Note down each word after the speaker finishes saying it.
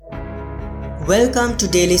Welcome to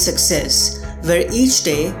Daily Success, where each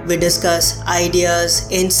day we discuss ideas,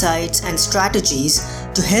 insights, and strategies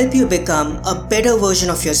to help you become a better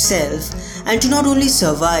version of yourself and to not only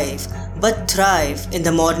survive but thrive in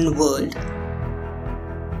the modern world.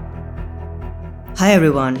 Hi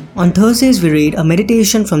everyone, on Thursdays we read a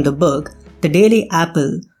meditation from the book The Daily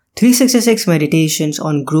Apple, 366 Meditations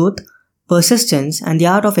on Growth, Persistence, and the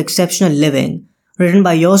Art of Exceptional Living, written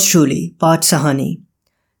by yours truly, Parth Sahani.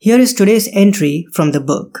 Here is today's entry from the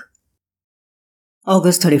book.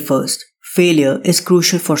 August 31st. Failure is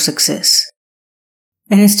crucial for success.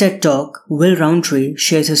 In his TED Talk, Will Rountree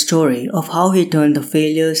shares his story of how he turned the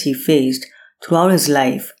failures he faced throughout his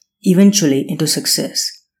life eventually into success.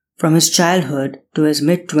 From his childhood to his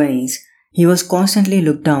mid-20s, he was constantly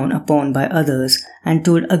looked down upon by others and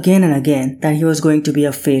told again and again that he was going to be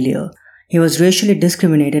a failure. He was racially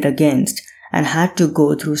discriminated against and had to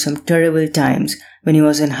go through some terrible times when he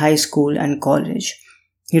was in high school and college.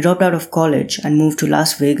 He dropped out of college and moved to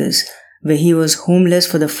Las Vegas, where he was homeless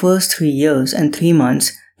for the first 3 years and 3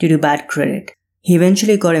 months due to bad credit. He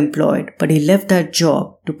eventually got employed, but he left that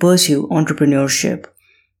job to pursue entrepreneurship.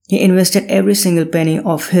 He invested every single penny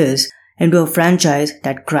of his into a franchise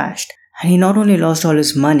that crashed, and he not only lost all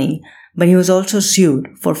his money, but he was also sued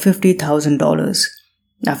for $50,000.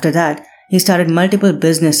 After that, he started multiple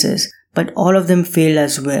businesses, but all of them failed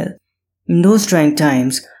as well. In those trying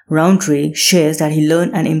times, Rountree shares that he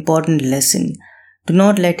learned an important lesson: do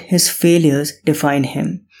not let his failures define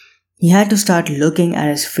him. He had to start looking at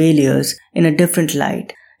his failures in a different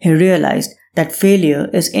light. He realized that failure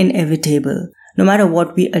is inevitable. No matter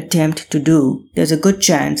what we attempt to do, there's a good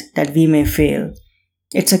chance that we may fail.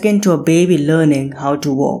 It's akin to a baby learning how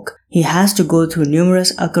to walk. He has to go through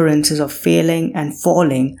numerous occurrences of failing and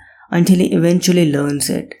falling until he eventually learns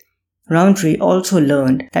it. Rountree also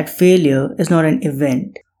learned that failure is not an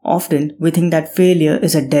event. Often, we think that failure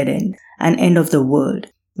is a dead end, an end of the world.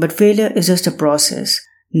 But failure is just a process.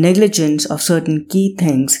 Negligence of certain key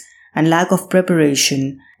things and lack of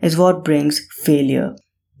preparation is what brings failure.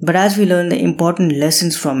 But as we learn the important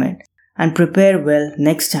lessons from it and prepare well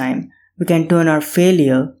next time, we can turn our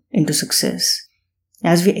failure into success.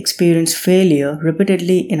 As we experience failure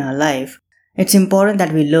repeatedly in our life, it's important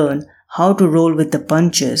that we learn how to roll with the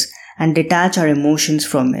punches and detach our emotions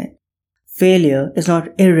from it. Failure is not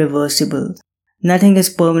irreversible. Nothing is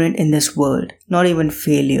permanent in this world, not even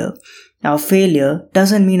failure. Our failure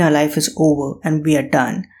doesn't mean our life is over and we are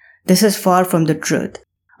done. This is far from the truth.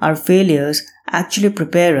 Our failures actually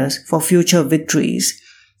prepare us for future victories.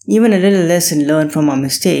 Even a little lesson learned from our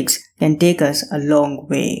mistakes can take us a long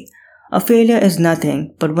way. A failure is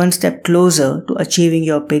nothing but one step closer to achieving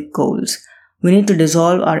your big goals. We need to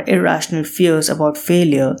dissolve our irrational fears about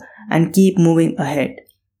failure and keep moving ahead.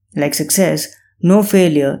 Like success, no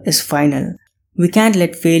failure is final. We can't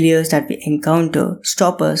let failures that we encounter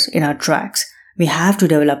stop us in our tracks. We have to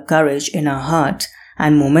develop courage in our hearts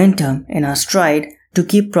and momentum in our stride to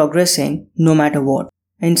keep progressing no matter what.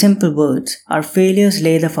 In simple words, our failures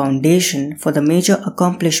lay the foundation for the major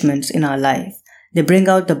accomplishments in our life. They bring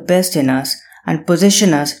out the best in us and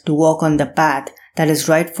position us to walk on the path that is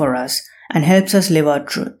right for us and helps us live our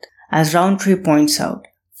truth. As Rountree points out,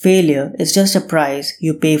 failure is just a price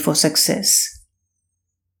you pay for success.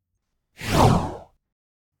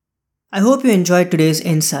 I hope you enjoyed today's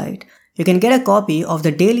insight. You can get a copy of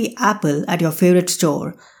The Daily Apple at your favorite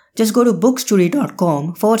store. Just go to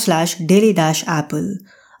bookstory.com/daily-apple.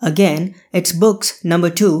 Again, it's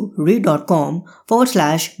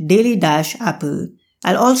books2read.com/daily-apple.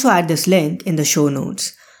 I'll also add this link in the show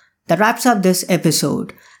notes. That wraps up this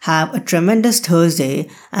episode. Have a tremendous Thursday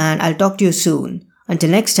and I'll talk to you soon. Until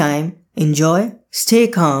next time, enjoy, stay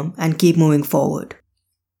calm and keep moving forward.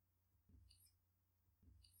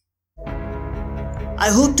 I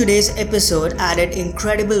hope today's episode added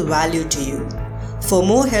incredible value to you. For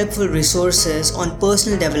more helpful resources on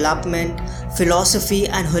personal development, philosophy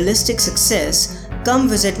and holistic success, come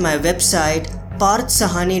visit my website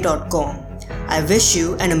parthsahani.com. I wish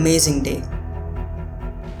you an amazing day.